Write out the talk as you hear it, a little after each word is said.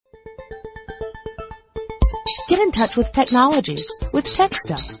Get in touch with technology with Tech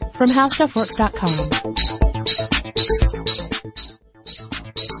Stuff from HowStuffWorks.com.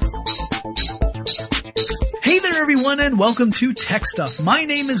 Hey there, everyone, and welcome to Tech Stuff. My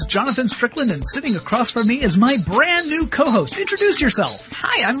name is Jonathan Strickland, and sitting across from me is my brand new co-host. Introduce yourself.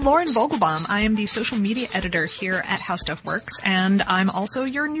 Hi, I'm Lauren Vogelbaum. I am the social media editor here at How Stuff Works, and I'm also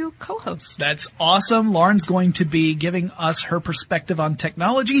your new co-host. That's awesome. Lauren's going to be giving us her perspective on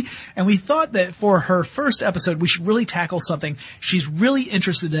technology, and we thought that for her first episode, we should really tackle something she's really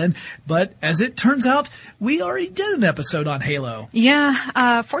interested in, but as it turns out, we already did an episode on Halo.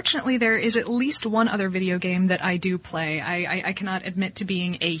 Yeah, fortunately, there is at least one other video game that I do play. I cannot admit to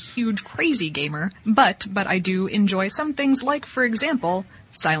being a huge, crazy gamer, but I do enjoy some things like, for example,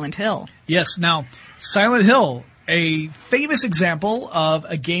 Silent Hill. Yes, now, Silent Hill, a famous example of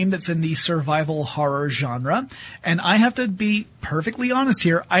a game that's in the survival horror genre. And I have to be perfectly honest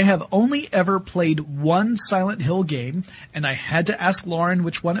here. I have only ever played one Silent Hill game, and I had to ask Lauren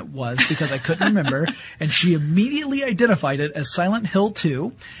which one it was because I couldn't remember. And she immediately identified it as Silent Hill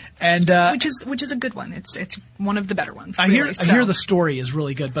 2. And which is a good one. It's one of the better ones. I hear the story is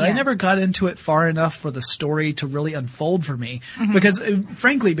really good, but I never got into it far enough for the story to really unfold for me.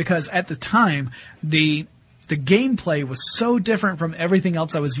 Mm-hmm. Because at the time the gameplay was so different from everything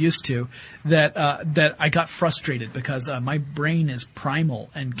else I was used to that I got frustrated because my brain is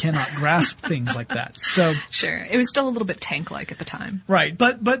primal and cannot grasp things like that. So sure, it was still a little bit tank-like at the time. Right,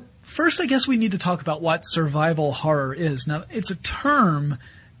 but first I guess we need to talk about what survival horror is. Now, it's a term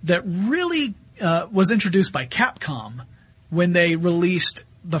that really was introduced by Capcom when they released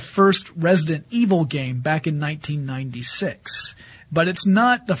the first Resident Evil game back in 1996. But it's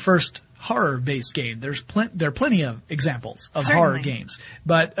not the first horror-based game. There are plenty of examples of horror games,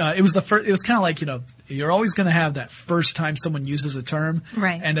 but it was the first. It was kind of like, you're always going to have that first time someone uses a term,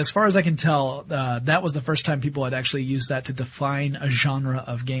 right? And as far as I can tell, that was the first time people had actually used that to define a genre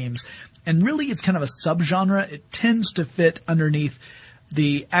of games. And really, it's kind of a subgenre. It tends to fit underneath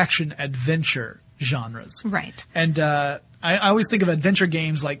the action-adventure genres. Right. And I always think of adventure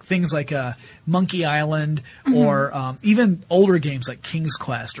games like things like Monkey Island, mm-hmm. or even older games like King's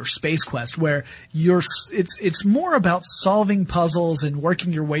Quest or Space Quest, where it's more about solving puzzles and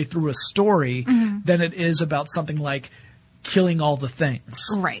working your way through a story, mm-hmm. than it is about something like killing all the things.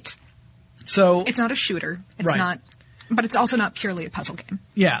 Right. So it's not a shooter. It's right. not. But it's also not purely a puzzle game.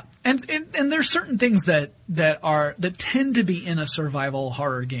 Yeah. And there's certain things that tend to be in a survival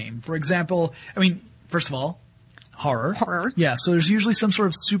horror game. For example, first of all, horror. Horror. Yeah, so there's usually some sort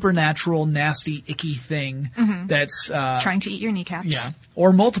of supernatural, nasty, icky thing, mm-hmm. that's trying to eat your kneecaps. Yeah.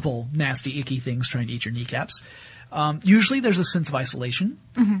 Or multiple nasty, icky things trying to eat your kneecaps. Usually there's a sense of isolation.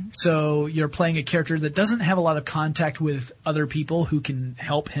 Mm-hmm. So you're playing a character that doesn't have a lot of contact with other people who can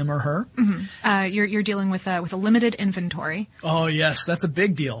help him or her. Mm-hmm. You're dealing with a limited inventory. Oh yes, that's a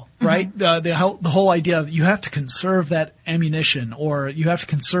big deal, right? Mm-hmm. The whole idea of you have to conserve that ammunition, or you have to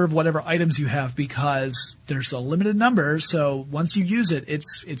conserve whatever items you have because there's a limited number. So once you use it,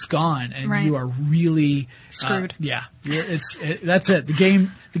 it's gone, and right. you are really screwed. That's it. The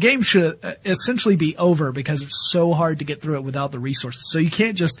game should essentially be over because it's so hard to get through it without the resources. So you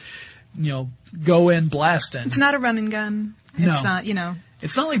can't just, go in blasting. It's not a run and gun. No. It's not,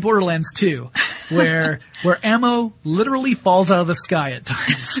 It's not like Borderlands 2, where ammo literally falls out of the sky at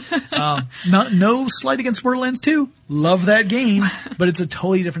times. No slight against Borderlands 2. Love that game, but it's a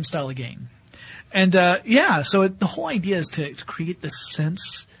totally different style of game. And so the whole idea is to create this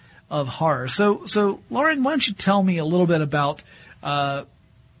sense of horror. So Lauren, why don't you tell me a little bit about how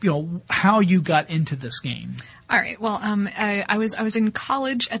you got into this game? All right. Well, I was in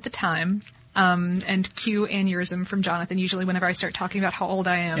college at the time. And cue aneurysm from Jonathan. Usually whenever I start talking about how old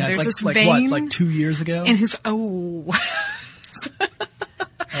I am, there's this vein. Like 2 years ago? In his, It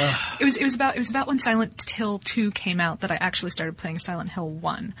was about when Silent Hill 2 came out that I actually started playing Silent Hill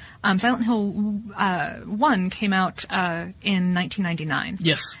 1. Silent Hill 1 came out in 1999.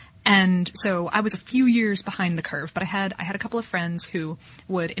 Yes. And so I was a few years behind the curve, but I had a couple of friends who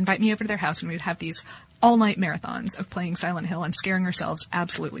would invite me over to their house, and we would have these all-night marathons of playing Silent Hill and scaring ourselves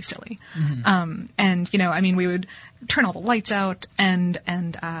absolutely silly. Mm-hmm. And we would turn all the lights out and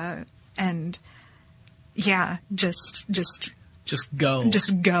just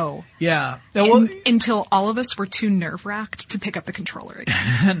go. Yeah. Until all of us were too nerve-wracked to pick up the controller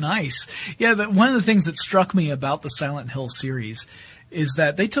again. Nice. Yeah, one of the things that struck me about the Silent Hill series is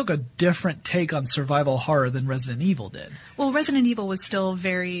that they took a different take on survival horror than Resident Evil did. Well, Resident Evil was still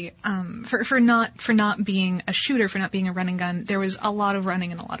very for not being a shooter, for not being a run and gun. There was a lot of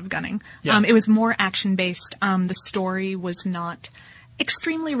running and a lot of gunning. Yeah. It was more action based. The story was not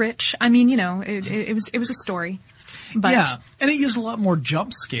extremely rich. I mean, it was a story. But yeah, and it used a lot more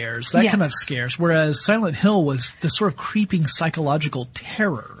jump scares, that kind of scares, whereas Silent Hill was this sort of creeping psychological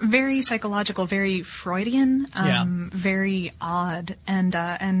terror. Very psychological, very Freudian, very odd, and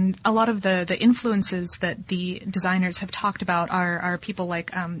a lot of the influences that the designers have talked about are people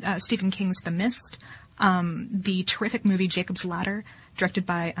like Stephen King's The Mist, the terrific movie Jacob's Ladder, directed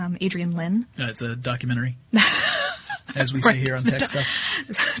by Adrian Lyne. It's a documentary. As we say here on Tech Stuff.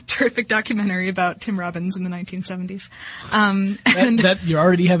 Terrific documentary about Tim Robbins in the 1970s. That you're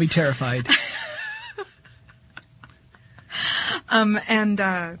already heavy terrified.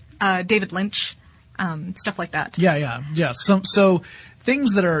 David Lynch, stuff like that. Yeah. So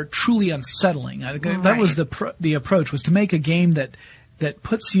things that are truly unsettling. That was the approach, was to make a game that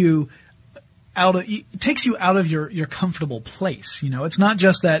puts you takes you out of your comfortable place. It's not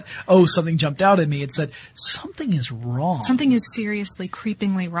just that, something jumped out at me. It's that something is wrong. Something is seriously,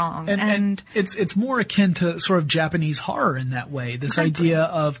 creepingly wrong. And it's more akin to sort of Japanese horror in that way. This idea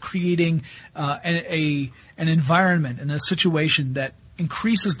of creating an environment and a situation that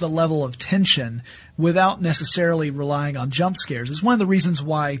increases the level of tension without necessarily relying on jump scares. It's one of the reasons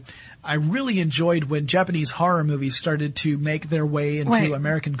why I really enjoyed when Japanese horror movies started to make their way into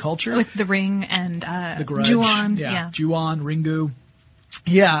American culture. With The Ring and The Grudge. Ju-on. Ju-on, Ringu.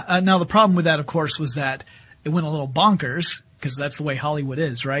 Yeah, now the problem with that, of course, was that it went a little bonkers, because that's the way Hollywood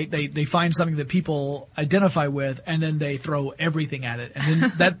is, right? They find something that people identify with, and then they throw everything at it,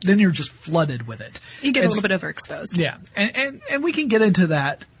 and then then you're just flooded with it. You get a little bit overexposed. Yeah, and we can get into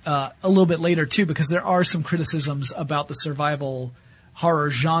that a little bit later too, because there are some criticisms about the survival horror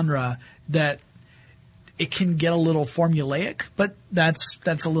genre that it can get a little formulaic, but that's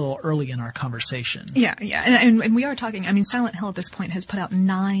a little early in our conversation. Yeah. And we are talking, I mean, Silent Hill at this point has put out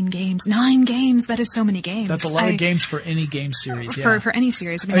 9 games. 9 games! That is so many games. That's a lot of games for any game series, For any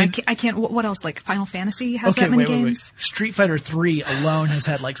series. I mean, I can't, what else? Like Final Fantasy has that many games? Wait. Street Fighter 3 alone has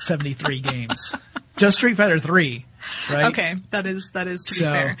had like 73 games. Just Street Fighter 3. Right? Okay, that is to be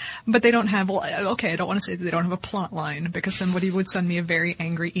fair. But they don't have, I don't want to say that they don't have a plot line, because somebody would send me a very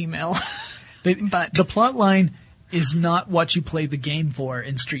angry email. But the plot line is not what you play the game for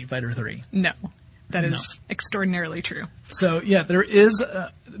in Street Fighter 3. No. That is extraordinarily true. So, yeah, there is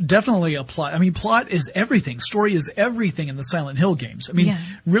definitely a plot. I mean, plot is everything. Story is everything in the Silent Hill games. I mean,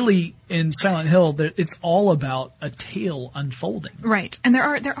 really, in Silent Hill, it's all about a tale unfolding. Right. And there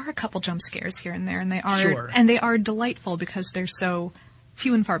are a couple jump scares here and there, and they are delightful because they're so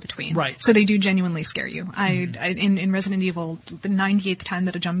few and far between. Right. So they do genuinely scare you. In Resident Evil, the 98th time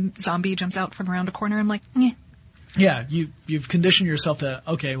that a zombie jumps out from around a corner, I'm like, eh. Yeah, you've conditioned yourself to,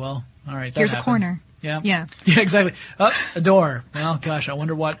 okay, well, all right, here's happened. A corner. Yeah, exactly. A door. Well, gosh, I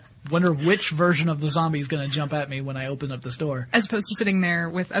wonder which version of the zombie is going to jump at me when I open up this door. As opposed to sitting there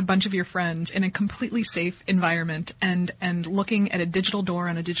with a bunch of your friends in a completely safe environment and looking at a digital door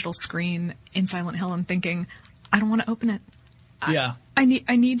on a digital screen in Silent Hill and thinking, I don't want to open it. Yeah. I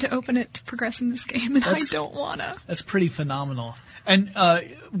need to open it to progress in this game, and I don't wanna. That's pretty phenomenal. And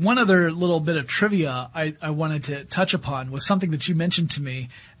one other little bit of trivia I wanted to touch upon was something that you mentioned to me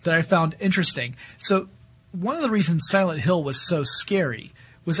that I found interesting. So one of the reasons Silent Hill was so scary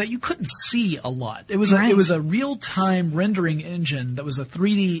was that you couldn't see a lot. It was a real-time rendering engine that was a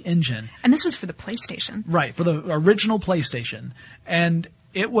 3D engine. And this was for the PlayStation. Right, for the original PlayStation. And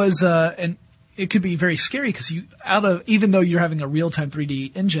it was it could be very scary because even though you're having a real-time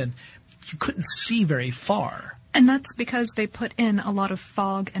 3D engine, you couldn't see very far. And that's because they put in a lot of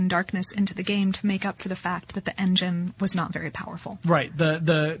fog and darkness into the game to make up for the fact that the engine was not very powerful. Right.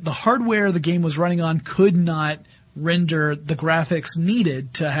 The hardware the game was running on could not render the graphics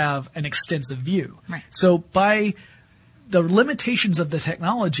needed to have an extensive view. Right. So by the limitations of the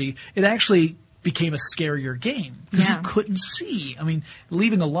technology, it actually became a scarier game because you couldn't see. I mean,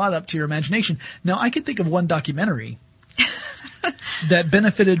 leaving a lot up to your imagination. Now, I could think of one documentary that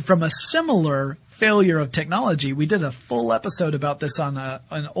benefited from a similar failure of technology. We did a full episode about this on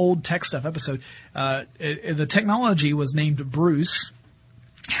an old Tech Stuff episode. The technology was named Bruce,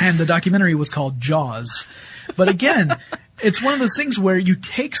 and the documentary was called Jaws. But again, it's one of those things where you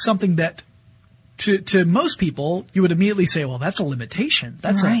take something that to most people, you would immediately say, well, that's a limitation.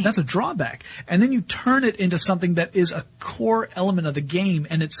 That's a drawback. And then you turn it into something that is a core element of the game,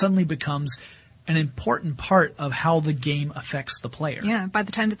 and it suddenly becomes an important part of how the game affects the player. Yeah, by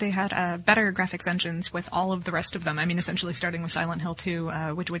the time that they had better graphics engines with all of the rest of them, I mean, essentially starting with Silent Hill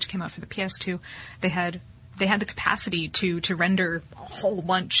 2, which came out for the PS2, they had the capacity to render a whole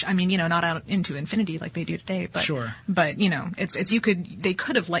bunch. I mean, not out into infinity like they do today, but sure. But they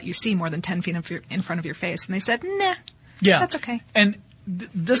could have let you see more than 10 feet in front of your face, and they said, nah, yeah, that's okay. And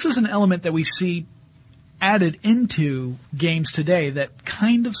this is an element that we see added into games today that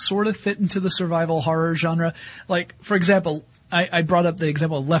kind of sort of fit into the survival horror genre. Like, for example, I brought up the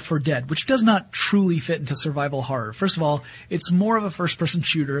example of Left 4 Dead, which does not truly fit into survival horror. First of all, it's more of a first-person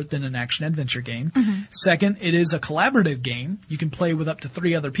shooter than an action-adventure game. Mm-hmm. Second, it is a collaborative game. You can play with up to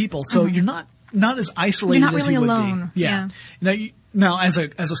 3 other people, so you're not as isolated as you would alone. be. Yeah. Now, as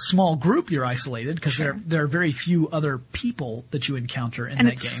a small group, you're isolated because there are very few other people that you encounter in that game.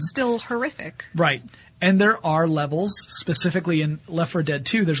 And it's still horrific. Right. And there are levels, specifically in Left 4 Dead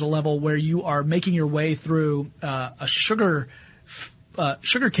 2, there's a level where you are making your way through a sugarcane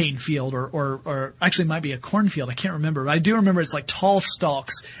field, or actually it might be a cornfield. I can't remember. But I do remember it's like tall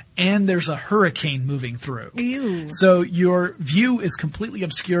stalks, and there's a hurricane moving through. Ew. So your view is completely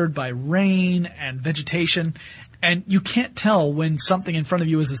obscured by rain and vegetation, and you can't tell when something in front of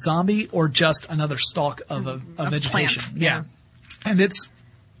you is a zombie or just another stalk of a vegetation. Plant. Yeah. And it's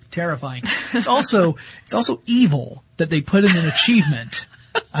terrifying. It's also evil that they put in an achievement.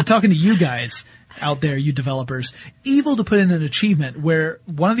 I'm talking to you guys out there, you developers. Evil to put in an achievement where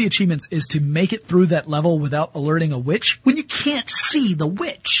one of the achievements is to make it through that level without alerting a witch when you can't see the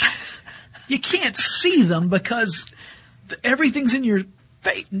witch. You can't see them because everything's in your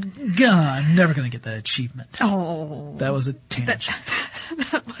face. God, I'm never going to get that achievement. Oh. That was a tangent.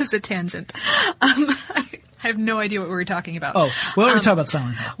 That was a tangent. I have no idea what we were talking about. Oh, well, we were talking about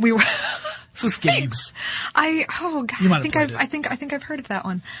Silent Hill. We were. This games. God, You might I think I've heard of that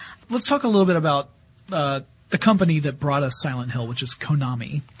one. Let's talk a little bit about the company that brought us Silent Hill, which is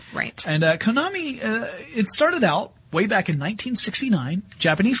Konami. Right. And Konami, it started out way back in 1969,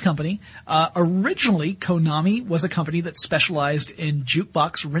 Japanese company. Originally, Konami was a company that specialized in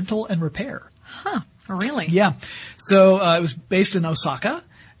jukebox rental and repair. Huh. Really? Yeah. So it was based in Osaka.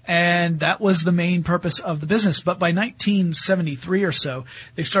 And that was the main purpose of the business. But by 1973 or so,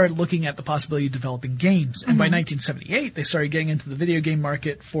 they started looking at the possibility of developing games. And by 1978, they started getting into the video game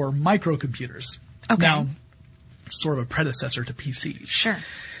market for microcomputers. Okay. Now, sort of a predecessor to PCs. Sure.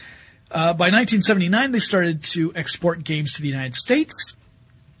 By 1979, they started to export games to the United States.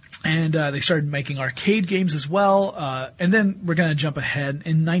 And they started making arcade games as well. And then we're going to jump ahead.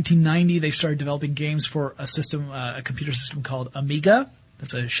 In 1990, they started developing games for a computer system called Amiga.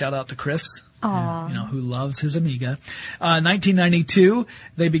 That's a shout out to Chris, who loves his Amiga. 1992,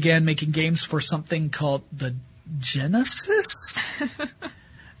 they began making games for something called the Genesis.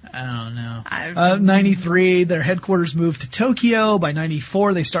 I don't know. 93, their headquarters moved to Tokyo. By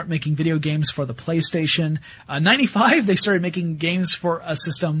 94, they start making video games for the PlayStation. 95, they started making games for a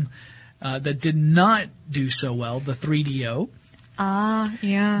system that did not do so well, the 3DO.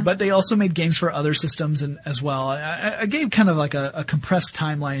 Yeah. But they also made games for other systems as well. I gave kind of like a compressed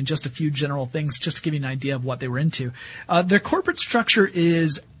timeline and just a few general things just to give you an idea of what they were into. Their corporate structure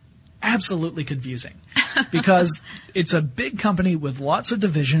is absolutely confusing because it's a big company with lots of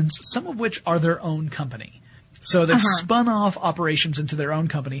divisions, some of which are their own company. So they've spun off operations into their own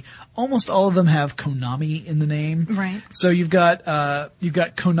company. Almost all of them have Konami in the name. Right. So you've got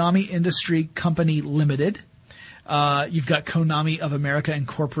Konami Industry Company Limited. You've got Konami of America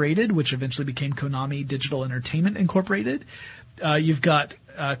Incorporated, which eventually became Konami Digital Entertainment Incorporated. You've got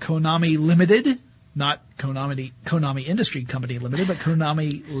Konami Limited, not Konami Industry Company Limited, but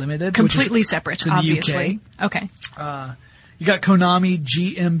Konami Limited. Completely separate, in obviously. The UK. Okay. You got Konami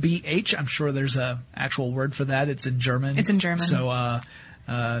GmbH. I'm sure there's a actual word for that. It's in German. It's in German. So,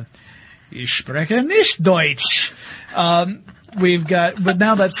 ich spreche nicht Deutsch. But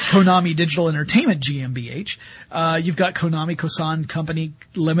now that's Konami Digital Entertainment GmbH. You've got Konami Kosan Company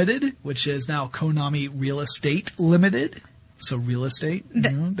Limited, which is now Konami Real Estate Limited. So real estate.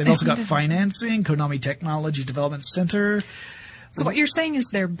 They've also got financing, Konami Technology Development Center. So what you're saying is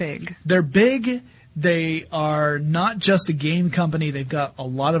they're big. They're big. They are not just a game company. They've got a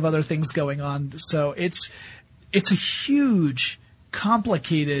lot of other things going on. So it's a huge,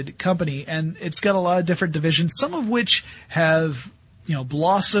 complicated company, and it's got a lot of different divisions, some of which have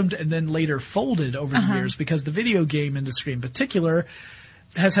blossomed and then later folded over the years because the video game industry in particular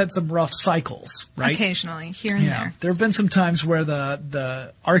has had some rough cycles, right? Occasionally, here and there. There have been some times where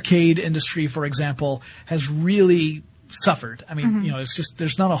the arcade industry, for example, has really suffered. I mean, it's just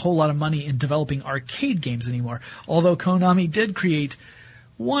there's not a whole lot of money in developing arcade games anymore. Although Konami did create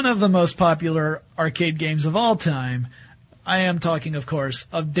one of the most popular arcade games of all time. I am talking, of course,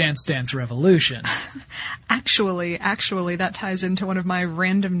 of Dance Dance Revolution. Actually, that ties into one of my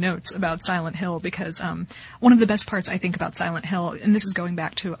random notes about Silent Hill because one of the best parts I think about Silent Hill, and this is going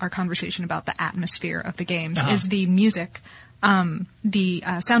back to our conversation about the atmosphere of the games, is the music. The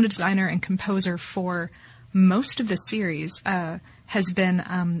sound designer and composer for most of the series has been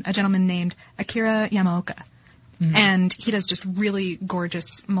a gentleman named Akira Yamaoka. Mm-hmm. And he does just really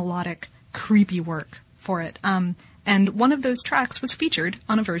gorgeous, melodic, creepy work for it. And one of those tracks was featured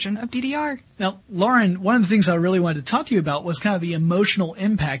on a version of DDR. Now, Lauren, one of the things I really wanted to talk to you about was kind of the emotional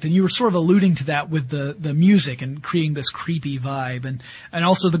impact, and you were sort of alluding to that with the music and creating this creepy vibe, and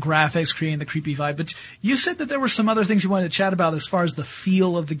also the graphics creating the creepy vibe. But you said that there were some other things you wanted to chat about as far as the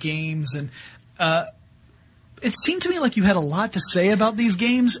feel of the games, and it seemed to me like you had a lot to say about these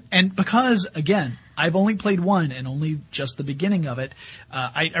games, and because, again, I've only played one and only just the beginning of it.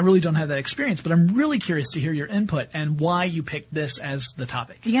 I really don't have that experience, but I'm really curious to hear your input and why you picked this as the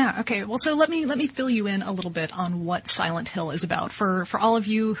topic. Yeah, okay. Well, so let me fill you in a little bit on what Silent Hill is about. For all of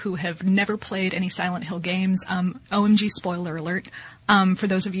you who have never played any Silent Hill games, OMG spoiler alert. For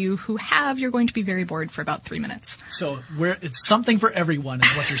those of you who have, you're going to be very bored for about 3 minutes. So it's something for everyone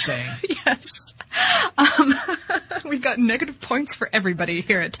is what you're saying. Yes. We've got negative points for everybody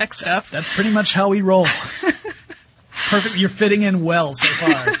here at Tech Stuff. That's pretty much how we roll. Perfect. You're fitting in well so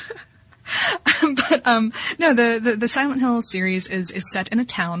far. But no, the Silent Hill series is set in a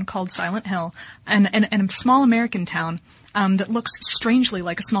town called Silent Hill, and a small American town that looks strangely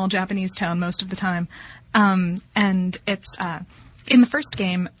like a small Japanese town most of the time. And it's in the first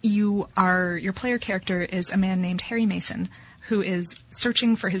game, your player character is a man named Harry Mason, who is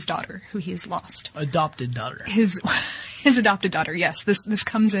searching for his daughter, who he has lost. Adopted daughter. His adopted daughter, yes. This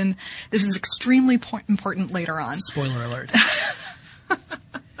comes in, this is extremely important later on. Spoiler alert.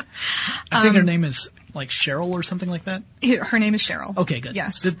 I think her name is like Cheryl or something like that. Her name is Cheryl. Okay, good.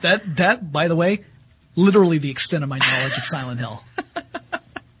 Yes. That, by the way, literally the extent of my knowledge of Silent Hill.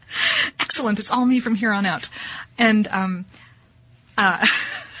 Excellent. It's all me from here on out. And,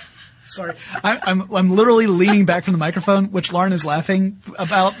 sorry, I'm literally leaning back from the microphone, which Lauren is laughing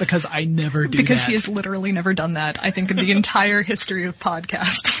about because I never do because that. He has literally never done that, I think, in the entire history of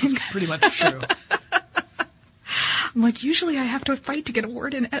podcasting. Pretty much true. I'm like, usually I have to fight to get a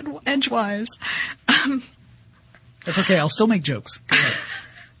word in edgewise. That's okay. I'll still make jokes. Go ahead.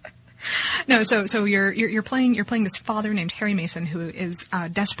 No, so you're playing this father named Harry Mason who is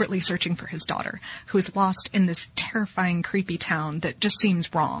desperately searching for his daughter, who is lost in this terrifying, creepy town that just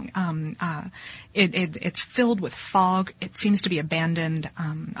seems wrong. It's filled with fog. It seems to be abandoned,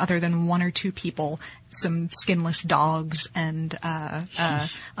 other than one or two people, some skinless dogs and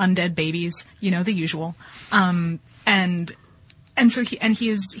undead babies. You know, the usual. And so he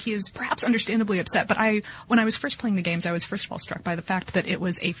is perhaps understandably upset, but when I was first playing the games, I was first of all struck by the fact that it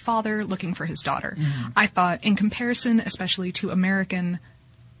was a father looking for his daughter. Mm-hmm. I thought, in comparison, especially to American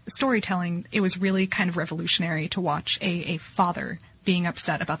storytelling, it was really kind of revolutionary to watch a father being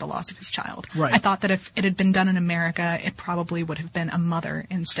upset about the loss of his child. Right. I thought that if it had been done in America, it probably would have been a mother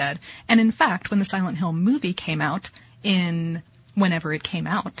instead. And in fact, when the Silent Hill movie came out, whenever it came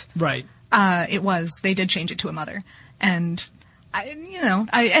out, right, they did change it to a mother. And not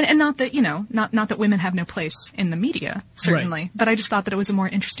that women have no place in the media, certainly, right, but I just thought that it was a more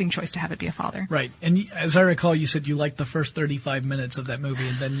interesting choice to have it be a father. Right. And as I recall, you said you liked the first 35 minutes of that movie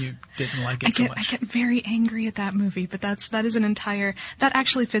and then you didn't like it so much. I get very angry at that movie, but that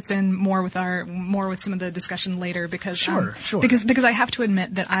actually fits in more with some of the discussion later because, sure. Because I have to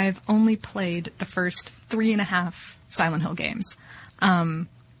admit that I've only played the first 3.5 Silent Hill games.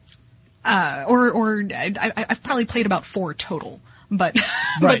 I've probably played about 4 total, but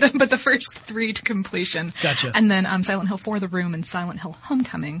right, but the first 3 to completion. Gotcha. And then Silent Hill 4: The Room and Silent Hill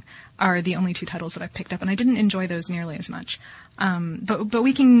Homecoming are the only 2 titles that I've picked up, and I didn't enjoy those nearly as much. But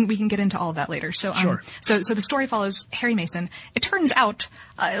we can get into all of that later. So sure. So the story follows Harry Mason. It turns out,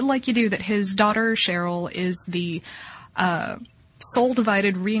 like you do, that his daughter Cheryl is the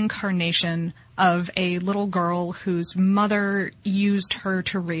soul-divided reincarnation of a little girl whose mother used her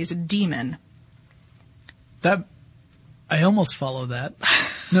to raise a demon. That, I almost follow that.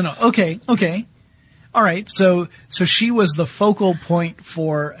 No. Okay. All right. So she was the focal point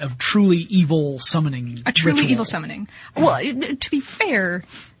for a truly evil summoning. A truly ritual. Evil summoning. Well, to be fair,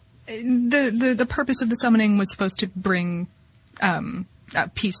 the purpose of the summoning was supposed to bring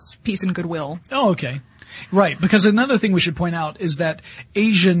peace and goodwill. Oh, okay. Right, because another thing we should point out is that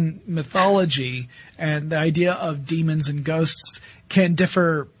Asian mythology and the idea of demons and ghosts can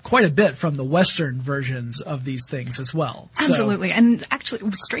differ quite a bit from the Western versions of these things as well. Absolutely. So, and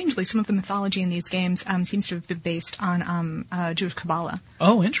actually, strangely, some of the mythology in these games seems to have been based on Jewish Kabbalah.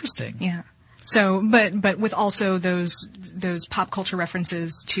 Oh, interesting. Yeah. So, but with also those pop culture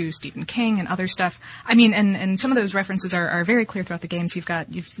references to Stephen King and other stuff. I mean, and some of those references are very clear throughout the games.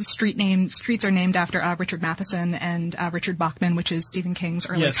 You've streets are named after Richard Matheson and Richard Bachman, which is Stephen King's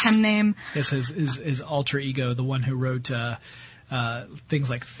early pen name. Yes, his alter ego, the one who wrote things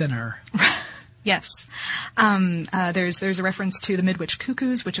like Thinner. Yes. There's a reference to the Midwich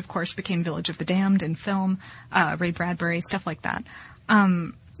Cuckoos, which of course became Village of the Damned in film, Ray Bradbury, stuff like that.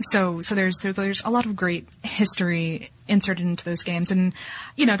 So there's a lot of great history inserted into those games, and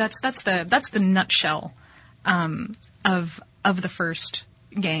that's the nutshell of the first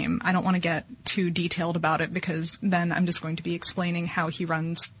game. I don't want to get too detailed about it because then I'm just going to be explaining how he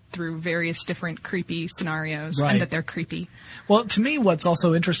runs through various different creepy scenarios Right. and that they're creepy. Well, to me, what's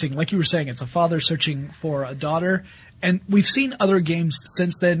also interesting, like you were saying, it's a father searching for a daughter. And we've seen other games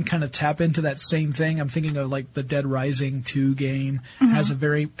since then kind of tap into that same thing. I'm thinking of like the Dead Rising 2 game has a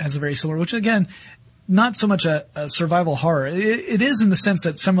very similar, which again, not so much a survival horror. It is in the sense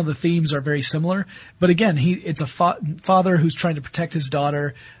that some of the themes are very similar, but again, it's a father who's trying to protect his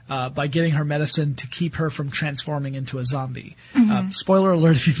daughter by getting her medicine to keep her from transforming into a zombie. Spoiler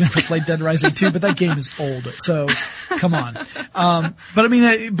alert if you've never played Dead Rising 2, but that game is old, so come on. But I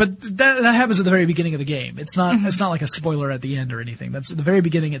mean, but that happens at the very beginning of the game. It's not like a spoiler at the end or anything. That's at the very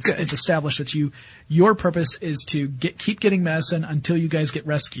beginning. It's established that your purpose is to keep getting medicine until you guys get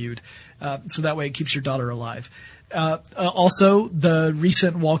rescued. So that way it keeps your daughter alive. Also, the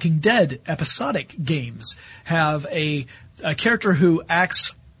recent Walking Dead episodic games have a character who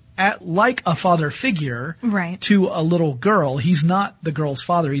acts like a father figure Right. to a little girl. He's not the girl's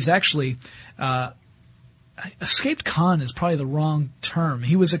father. He's actually escaped con is probably the wrong term.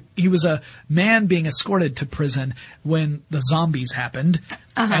 He was a man being escorted to prison when the zombies happened,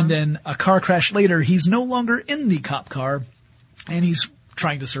 and then a car crash later. He's no longer in the cop car, and he's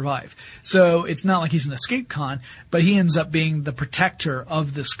trying to survive. So it's not like he's an escape con, but he ends up being the protector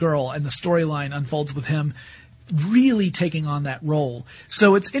of this girl, and the storyline unfolds with him really taking on that role.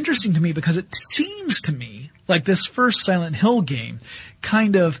 So it's interesting to me because it seems to me like this first Silent Hill game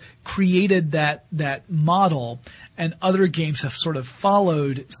kind of created that model, and other games have sort of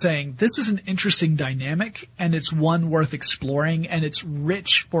followed, saying this is an interesting dynamic and it's one worth exploring and it's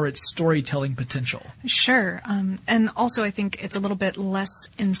rich for its storytelling potential. Sure. And also I think it's a little bit less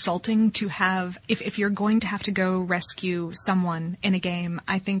insulting to have, if you're going to have to go rescue someone in a game,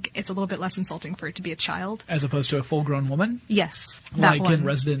 I think it's a little bit less insulting for it to be a child. As opposed to a full-grown woman? Yes. That Like one. in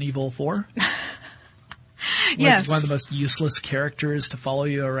Resident Evil 4? Yes. One of the most useless characters to follow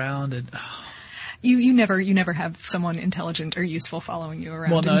you around. And You never have someone intelligent or useful following you around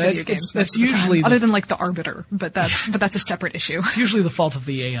Well, no, in video it's- games. that's most of the time. usually the- other than like the Arbiter, but that's a separate issue. it's usually the fault of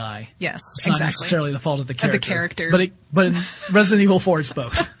the AI. Yes, It's not exactly. necessarily the fault of the character. character. But in Resident Evil 4, it's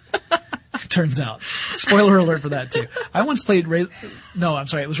both. It turns out. Spoiler alert for that, too. I once played...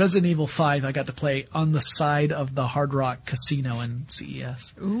 it was Resident Evil 5 I got to play on the side of the Hard Rock Casino in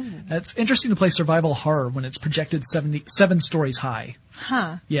CES. Ooh. It's interesting to play survival horror when it's projected 7 stories high.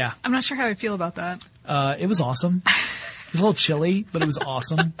 Huh. Yeah. I'm not sure how I feel about that. It was awesome. It was a little chilly, but it was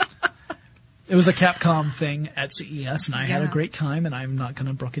awesome. It was a Capcom thing at CES, and I had a Yeah. great time, and I'm not going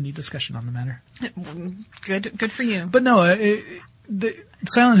to brook any discussion on the matter. Good for you. But no, the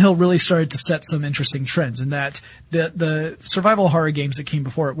Silent Hill really started to set some interesting trends in that the survival horror games that came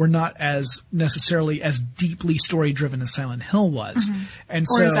before it were not as necessarily as deeply story driven as Silent Hill was, and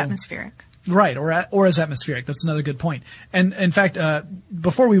Or so is atmospheric. right, or as atmospheric. That's another good point. And in fact,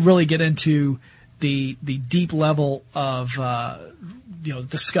 before we really get into the deep level of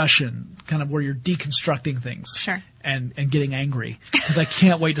discussion, kind of where you're deconstructing things, Sure. and getting angry, because I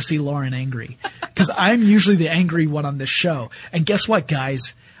can't wait to see Lauren angry, because I'm usually the angry one on this show. And guess what,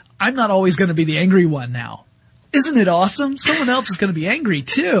 guys? I'm not always going to be the angry one now. Isn't it awesome? Someone else is going to be angry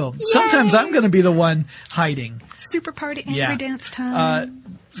too. Sometimes I'm going to be the one hiding. Super party angry Yeah. dance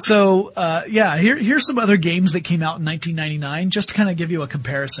time. Here's some other games that came out in 1999, just to kind of give you a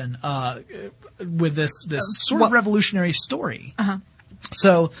comparison with this sort of revolutionary story.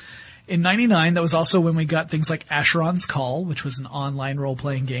 So, in 99, that was also when we got things like Asheron's Call, which was an online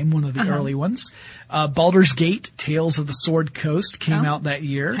role-playing game, one of the early ones. Baldur's Gate, Tales of the Sword Coast came out that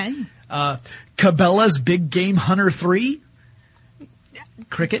year. Hey. Cabela's Big Game Hunter 3.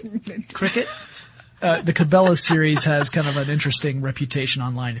 Cricket. The Cabela series has kind of an interesting reputation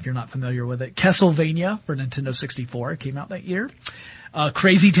online if you're not familiar with it. Castlevania for Nintendo 64 came out that year.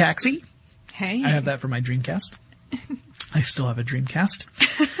 Crazy Taxi. Hey. I have that for my Dreamcast. I still have a Dreamcast.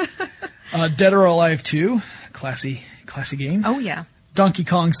 Dead or Alive 2, classy game. Oh, yeah. Donkey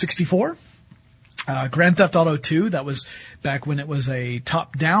Kong 64. Grand Theft Auto 2, that was back when it was a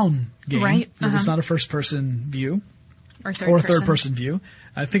top-down game. Right, It was not a first-person view. Or Or third-person view.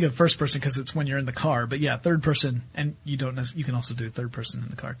 I think of first-person because it's when you're in the car, but yeah, third-person, and you can also do third-person in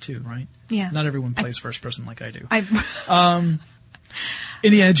the car too, right? Yeah. Not everyone plays first-person like I do.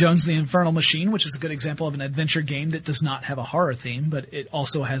 Indiana Jones and the Infernal Machine, which is a good example of an adventure game that does not have a horror theme, but it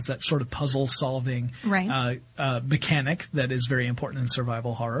also has that sort of puzzle-solving mechanic that is very important in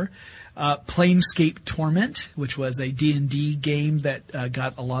survival horror. Planescape Torment, which was a D&D game that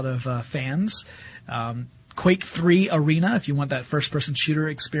got a lot of fans. Quake 3 Arena, if you want that first-person shooter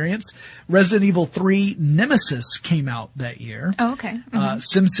experience. Resident Evil 3 Nemesis came out that year. Oh, okay.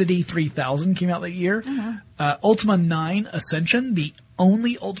 SimCity 3000 came out that year. Ultima 9 Ascension, the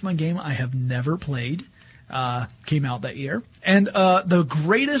only Ultima game I have never played, came out that year. And the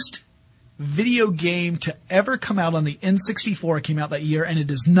greatest video game to ever come out on the N64 came out that year, and it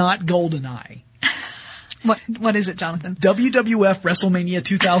is not GoldenEye. What is it, Jonathan? WWF WrestleMania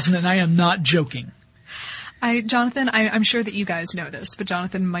 2000, and I am not joking. Jonathan, I'm sure that you guys know this, but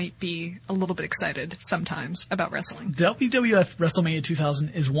Jonathan might be a little bit excited sometimes about wrestling. WWF WrestleMania 2000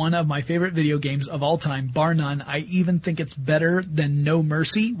 is one of my favorite video games of all time, bar none. I even think it's better than No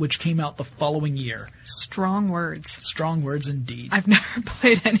Mercy, which came out the following year. Strong words. Strong words indeed. I've never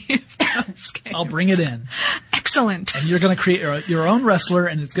played any of those games. I'll bring it in. Excellent. And you're going to create your own wrestler,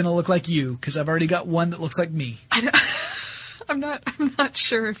 and it's going to look like you, because I've already got one that looks like me. I'm not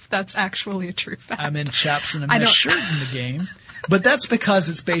sure if that's actually a true fact. I'm in chaps and a mesh shirt in the game. But that's because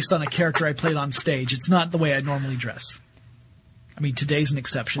it's based on a character I played on stage. It's not the way I normally dress. I mean, today's an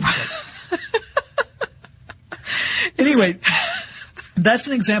exception. But anyway, that's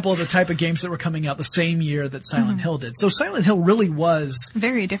an example of the type of games that were coming out the same year that Silent Hill did. So Silent Hill really was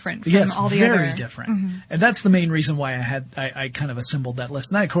very different from all the other. Very different. And that's the main reason why I kind of assembled that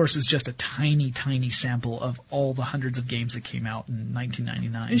list. And that, of course, is just a tiny, tiny sample of all the hundreds of games that came out in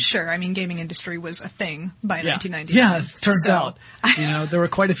 1999. Sure. I mean, gaming industry was a thing by 1999. Yeah, it turns out. There were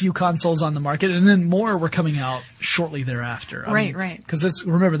quite a few consoles on the market, and then more were coming out shortly thereafter. Right. Because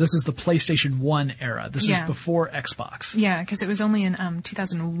remember, this is the PlayStation 1 era. This is before Xbox. Yeah, because it was only in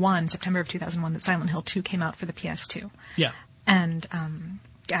 2001, September of 2001, that Silent Hill 2 came out for the PS2. Yeah. And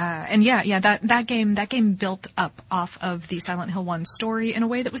that game built up off of the Silent Hill 1 story in a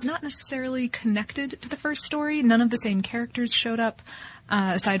way that was not necessarily connected to the first story. None of the same characters showed up,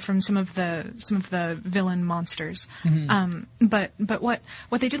 aside from some of the villain monsters. But what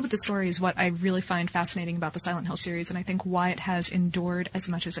they did with the story is what I really find fascinating about the Silent Hill series, and I think why it has endured as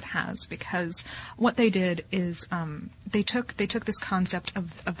much as it has, because what they did is they took this concept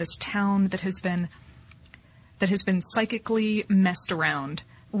of this town that has been psychically messed around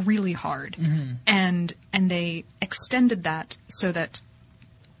really hard, and they extended that so that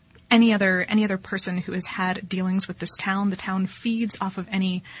any other person who has had dealings with this town, the town feeds off of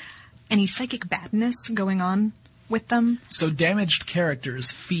any psychic badness going on with them. So damaged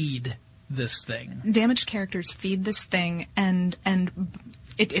characters feed this thing. Damaged characters feed this thing, and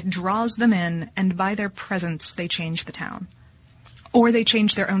it draws them in, and by their presence they change the town. Or they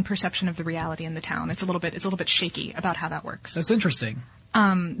change their own perception of the reality in the town. It's a little bit shaky about how that works. That's interesting.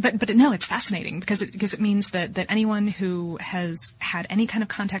 But no, it's fascinating because it means that anyone who has had any kind of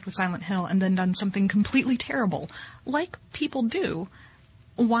contact with Silent Hill and then done something completely terrible, like people do,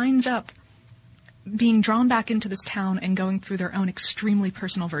 winds up being drawn back into this town and going through their own extremely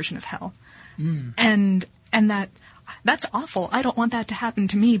personal version of hell. And that's awful. I don't want that to happen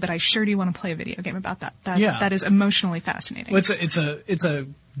to me, but I sure do want to play a video game about that. That is emotionally fascinating. Well, it's a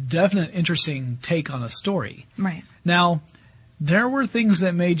definite interesting take on a story. Right. Now, there were things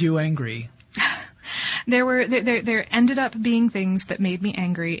that made you angry. There ended up being things that made me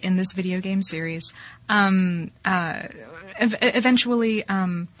angry in this video game series. Eventually,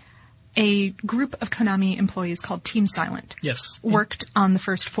 a group of Konami employees called Team Silent worked on the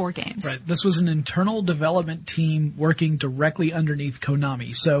first 4 games. Right. This was an internal development team working directly underneath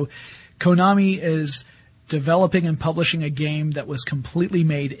Konami. So Konami is developing and publishing a game that was completely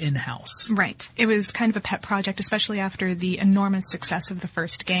made in-house. Right. It was kind of a pet project, especially after the enormous success of the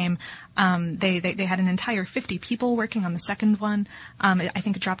first game. They had an entire 50 people working on the second one. I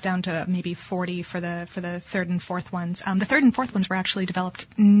think it dropped down to maybe 40 for the third and fourth ones. The third and fourth ones were actually developed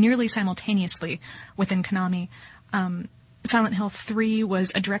nearly simultaneously within Konami. Silent Hill 3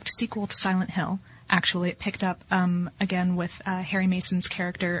 was a direct sequel to Silent Hill. Actually, it picked up, again, with Harry Mason's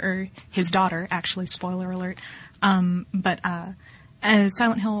character, or his daughter, actually, spoiler alert. But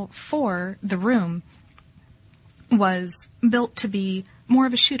Silent Hill 4, The Room, was built to be more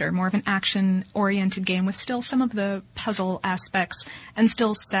of a shooter, more of an action-oriented game with still some of the puzzle aspects and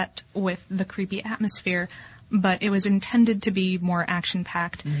still set with the creepy atmosphere, but it was intended to be more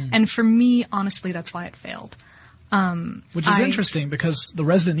action-packed. And for me, honestly, that's why it failed. Which is interesting because the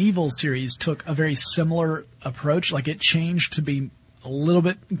Resident Evil series took a very similar approach. Like, it changed to be a little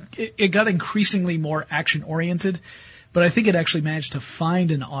bit, it got increasingly more action oriented, but I think it actually managed to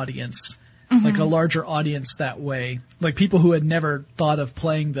find an audience, like a larger audience that way, like people who had never thought of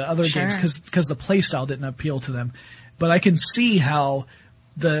playing the other Sure. games because the play style didn't appeal to them. But I can see how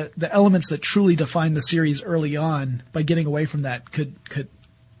the elements that truly defined the series early on, by getting away from that, could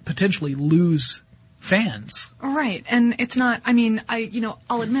potentially lose fans. Right, and it's not, I mean,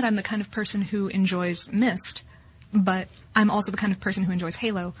 I'll admit I'm the kind of person who enjoys Myst, but I'm also the kind of person who enjoys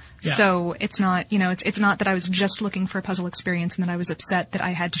Halo. Yeah. So it's not, it's not that I was just looking for a puzzle experience and that I was upset that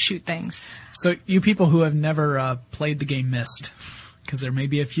I had to shoot things. So you people who have never played the game Myst, because there may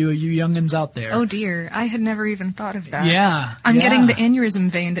be a few of you youngins out there. Oh dear, I had never even thought of that. Yeah. I'm yeah. getting the aneurysm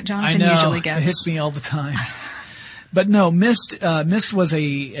vein that I Jonathan know, usually gets. it hits me all the time. But no, Myst was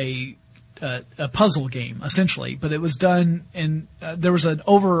a puzzle game, essentially, but it was done in, there was an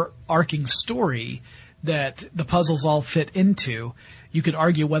overarching story that the puzzles all fit into. You could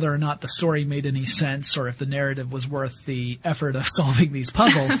argue whether or not the story made any sense or if the narrative was worth the effort of solving these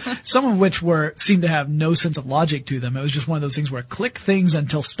puzzles, some of which seemed to have no sense of logic to them. It was just one of those things where click things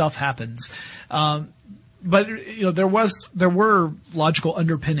until stuff happens. But there were logical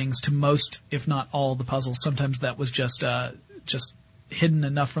underpinnings to most, if not all, the puzzles. Sometimes that was just hidden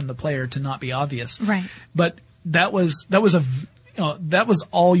enough from the player to not be obvious. Right. But that was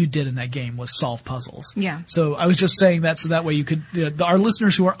all you did in that game was solve puzzles. Yeah. So I was just saying that so that way you could, our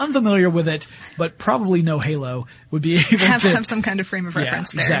listeners who are unfamiliar with it but probably know Halo would be able to have some kind of frame of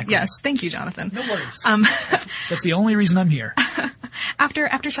reference there. Exactly. Yes, thank you, Jonathan. No worries. That's the only reason I'm here.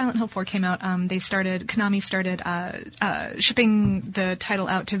 After Silent Hill 4 came out, Konami started shipping the title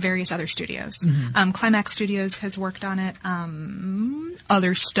out to various other studios. Climax Studios has worked on it.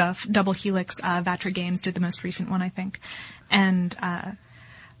 Other stuff, Double Helix, Vatra Games did the most recent one, I think. And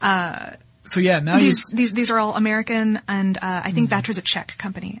so yeah, now these are all American, and I think Vatra's a Czech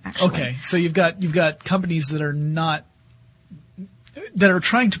company, actually. Okay, so you've got companies that are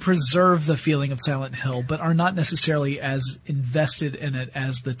trying to preserve the feeling of Silent Hill, but are not necessarily as invested in it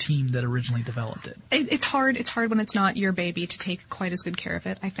as the team that originally developed it. It's hard when it's not your baby to take quite as good care of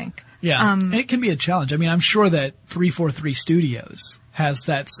it, I think. Yeah, it can be a challenge. I mean, I'm sure that 343 Studios has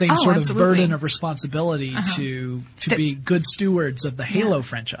that same sort of absolutely. burden of responsibility to be good stewards of the Halo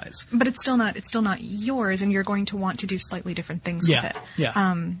franchise. But it's still not yours, and you're going to want to do slightly different things with it.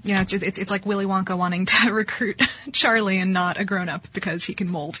 Yeah. It's like Willy Wonka wanting to recruit Charlie and not a grown-up because he can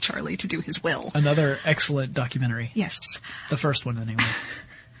mold Charlie to do his will. Another excellent documentary. Yes. The first one, anyway.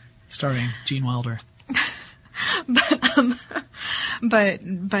 Starring Gene Wilder. But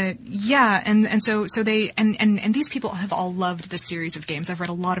yeah, and so they and these people have all loved this series of games. I've read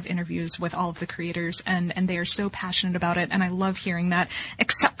a lot of interviews with all of the creators, and they are so passionate about it, and I love hearing that,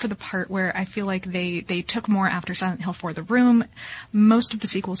 except for the part where I feel like they took more after Silent Hill 4 The Room. Most of the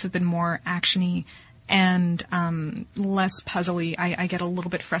sequels have been more actiony and less puzzly. I get a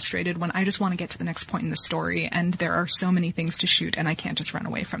little bit frustrated when I just want to get to the next point in the story, and there are so many things to shoot, and I can't just run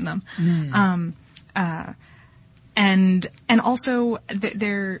away from them. And also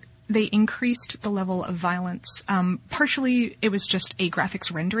they increased the level of violence. Partially it was just a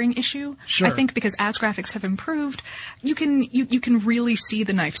graphics rendering issue. Sure. I think because as graphics have improved, you can really see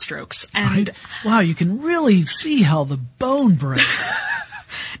the knife strokes and Wow, you can really see how the bone breaks.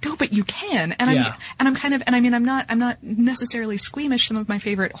 No, but you can. And Yeah. I'm not necessarily squeamish. Some of my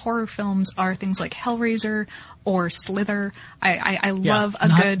favorite horror films are things like Hellraiser or Slither. I love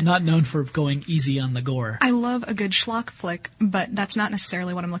not known for going easy on the gore. I love a good schlock flick, but that's not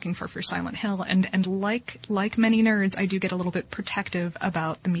necessarily what I'm looking for Silent Hill. And like many nerds, I do get a little bit protective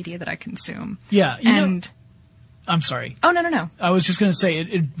about the media that I consume. Yeah. And I'm sorry. oh no. I was just going to say,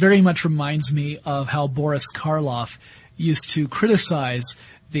 it very much reminds me of how Boris Karloff used to criticize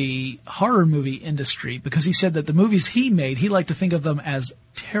the horror movie industry because he said that the movies he made, he liked to think of them as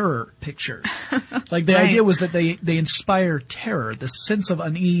terror pictures. Like the Right. idea was that they inspire terror, the sense of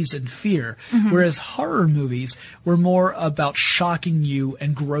unease and fear, whereas horror movies were more about shocking you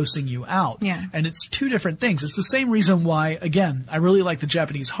and grossing you out. Yeah. And it's two different things. It's the same reason why, again, I really like the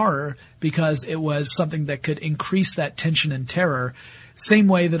Japanese horror because it was something that could increase that tension and terror. Same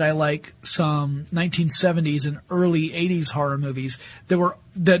way that I like some 1970s and early 80s horror movies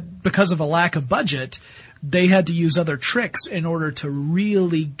that because of a lack of budget, they had to use other tricks in order to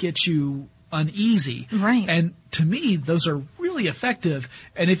really get you uneasy. Right. And to me, those are really effective.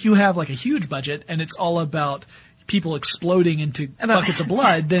 And if you have like a huge budget and it's all about people exploding into buckets of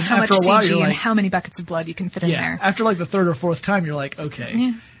blood, then how after much a while CG you're and like, how many buckets of blood you can fit in there. after like the third or fourth time, you're like, okay.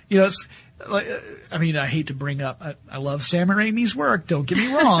 Yeah. You know, it's like, I mean, I hate to bring up, I love Sam Raimi's work, don't get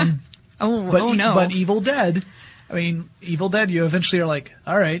me wrong. No. But Evil Dead, you eventually are like,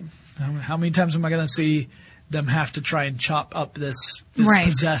 all right, how many times am I going to see them have to try and chop up this Right.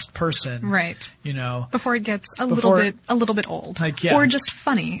 possessed person. Right. You know. Before it gets a Before- little bit old. Like, yeah. Or just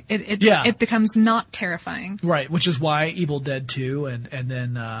funny. Yeah. It becomes not terrifying. Right, which is why Evil Dead 2 and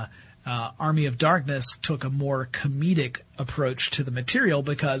then Army of Darkness took a more comedic approach to the material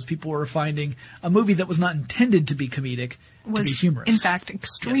because people were finding a movie that was not intended to be comedic to be humorous. in fact,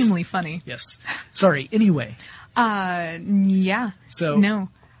 extremely funny. Yes. Sorry. Anyway. Yeah. So- No.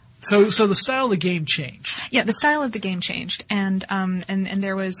 So the style of the game changed. Yeah, the style of the game changed, and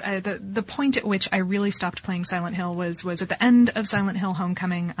there was the point at which I really stopped playing Silent Hill was at the end of Silent Hill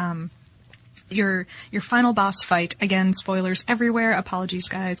Homecoming. Your final boss fight, again, spoilers everywhere. Apologies,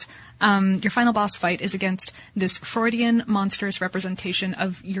 guys. Your final boss fight is against this Freudian monstrous representation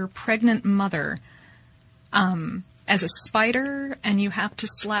of your pregnant mother as a spider, and you have to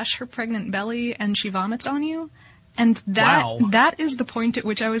slash her pregnant belly, and she vomits on you. And that is the point at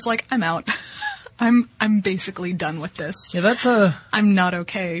which I was like, I'm out. I'm basically done with this. Yeah, I'm not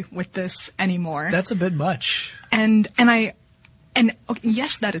okay with this anymore. that's a bit much. And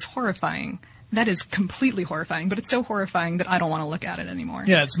yes, that is horrifying. That is completely horrifying, but it's so horrifying that I don't want to look at it anymore.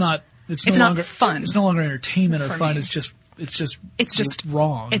 Yeah, it's not no not longer fun. It's no longer entertainment or For fun. me. It's just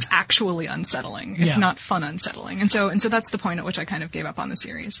wrong. It's actually unsettling. It's Yeah. not fun unsettling. And so that's the point at which I kind of gave up on the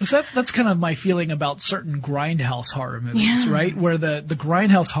series. So that's kind of my feeling about certain grindhouse horror movies, Yeah. right? Where the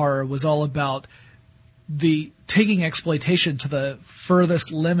grindhouse horror was all about the taking exploitation to the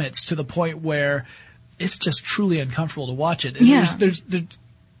furthest limits to the point where it's just truly uncomfortable to watch it. And Yeah. there's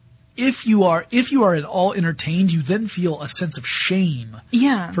if you are at all entertained, you then feel a sense of shame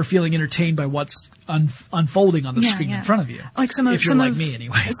Yeah. for feeling entertained by what's unfolding on the screen in front of you. Like if you're like me,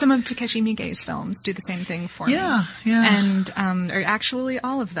 anyway. Some of Takeshi Miike's films do the same thing for me. Yeah. And or actually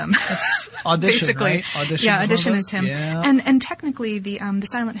all of them. Audition, Basically. right? Audition Yeah, is one of Audition those? is him. Yeah. And technically the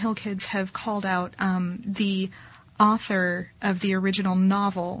Silent Hill kids have called out the author of the original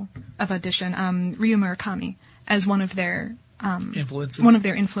novel of Audition, Ryu Murakami, as one of their Influences. One of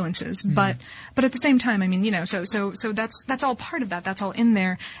their influences, but at the same time, I mean, you know, so that's all part of that. That's all in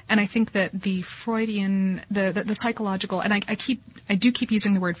there, and I think that the Freudian, the psychological, and I do keep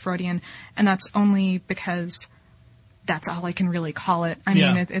using the word Freudian, and that's only because that's all I can really call it. I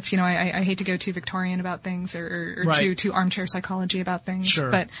mean, it's you know, I hate to go too Victorian about things or Right. too armchair psychology about things,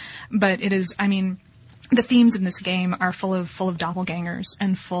 Sure. but it is. I mean, the themes in this game are full of doppelgangers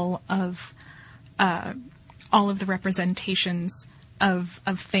and full of all of the representations of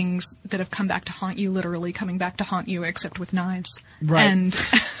things that have come back to haunt you, literally coming back to haunt you, except with knives. Right. And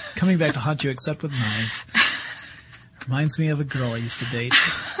Coming back to haunt you, except with knives. Reminds me of a girl I used to date.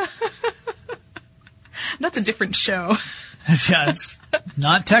 that's a different show. Yeah, it's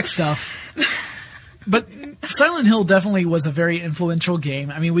not tech stuff. But Silent Hill definitely was a very influential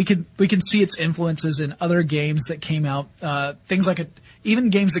game. I mean, we can see its influences in other games that came out. Things like even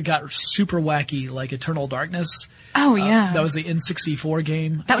games that got super wacky, like Eternal Darkness. Oh yeah, That was the N64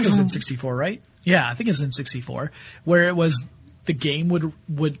 game. That I think it was was N64, right? Yeah, I think it was N64, where it was the game would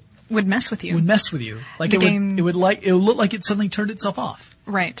mess with you. mess with you. Like The it game- would look like it suddenly turned itself off.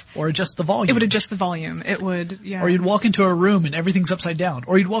 Right. Or adjust the volume. It would adjust the volume. It would, yeah. Or you'd walk into a room and everything's upside down.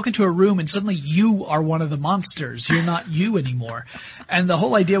 Or you'd walk into a room and suddenly you are one of the monsters. You're not you anymore. And the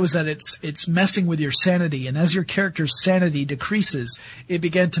whole idea was that it's messing with your sanity. And as your character's sanity decreases, it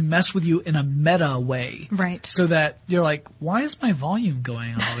began to mess with you in a meta way. Right. So that you're like, why is my volume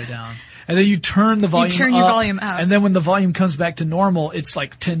going all the way down? And then you turn the volume up. turn your volume up. And then when the volume comes back to normal, it's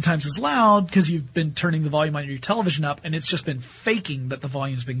like 10 times as loud because you've been turning the volume on your television up and it's just been faking that the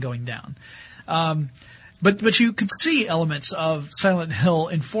volume's been going down. But you could see elements of Silent Hill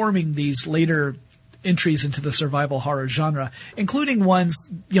informing these later entries into the survival horror genre, including ones,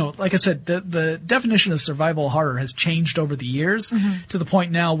 you know, like I said, the definition of survival horror has changed over the years to the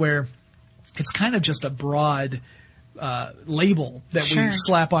point now where it's kind of just a broad label that Sure. we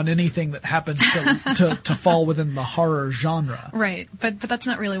slap on anything that happens to fall within the horror genre. Right, but that's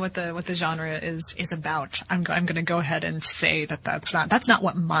not really what the genre is about. I'm going to go ahead and say that's not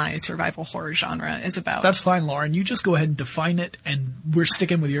what my survival horror genre is about. That's fine, Lauren. You just go ahead and define it, and we're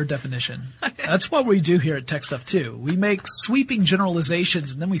sticking with your definition. That's what we do here at Tech Stuff too. We make sweeping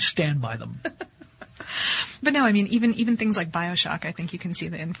generalizations, and then we stand by them. But no, I mean, even things like BioShock, I think you can see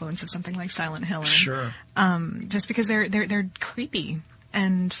the influence of something like Silent Hill. And, Sure. Just because they're creepy,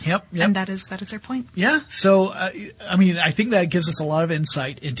 and Yep. and that is their point. Yeah. So, I mean, I think that gives us a lot of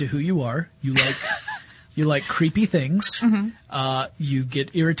insight into who you are. You like creepy things. You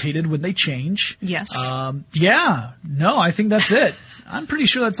get irritated when they change. Yes. Yeah. No, I think that's it. I'm pretty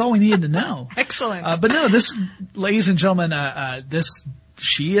sure that's all we needed to know. Excellent. But no, this, ladies and gentlemen, this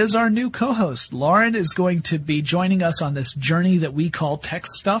she is our new co-host. Lauren is going to be joining us on this journey that we call Tech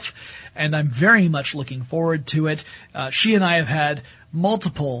Stuff, and I'm very much looking forward to it. She and I have had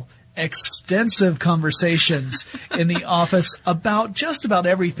multiple extensive conversations in the office about just about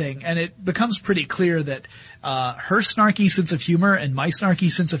everything, and it becomes pretty clear that her snarky sense of humor and my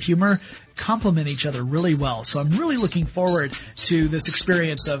snarky sense of humor complement each other really well. So I'm really looking forward to this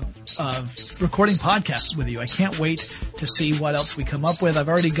experience of recording podcasts with you. I can't wait to see what else we come up with. I've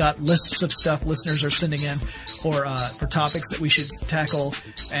already got lists of stuff listeners are sending in for topics that we should tackle,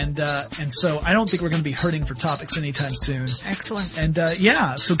 and so I don't think we're going to be hurting for topics anytime soon. Excellent. And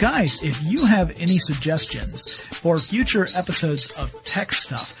so guys, if you have any suggestions for future episodes of Tech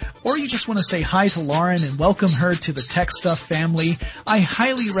Stuff, or you just want to say hi to Lauren and welcome her to the Tech Stuff family, I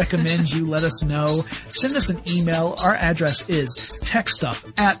highly recommend you let us know. Send us an email. Our address is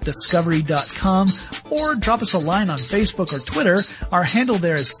techstuff@discovery.com, or drop us a line on Facebook or Twitter. Our handle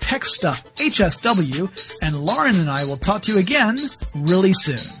there is TechStuffHSW, and Lauren and I will talk to you again really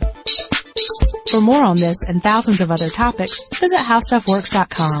soon. For more on this and thousands of other topics, visit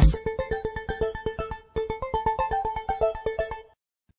HowStuffWorks.com.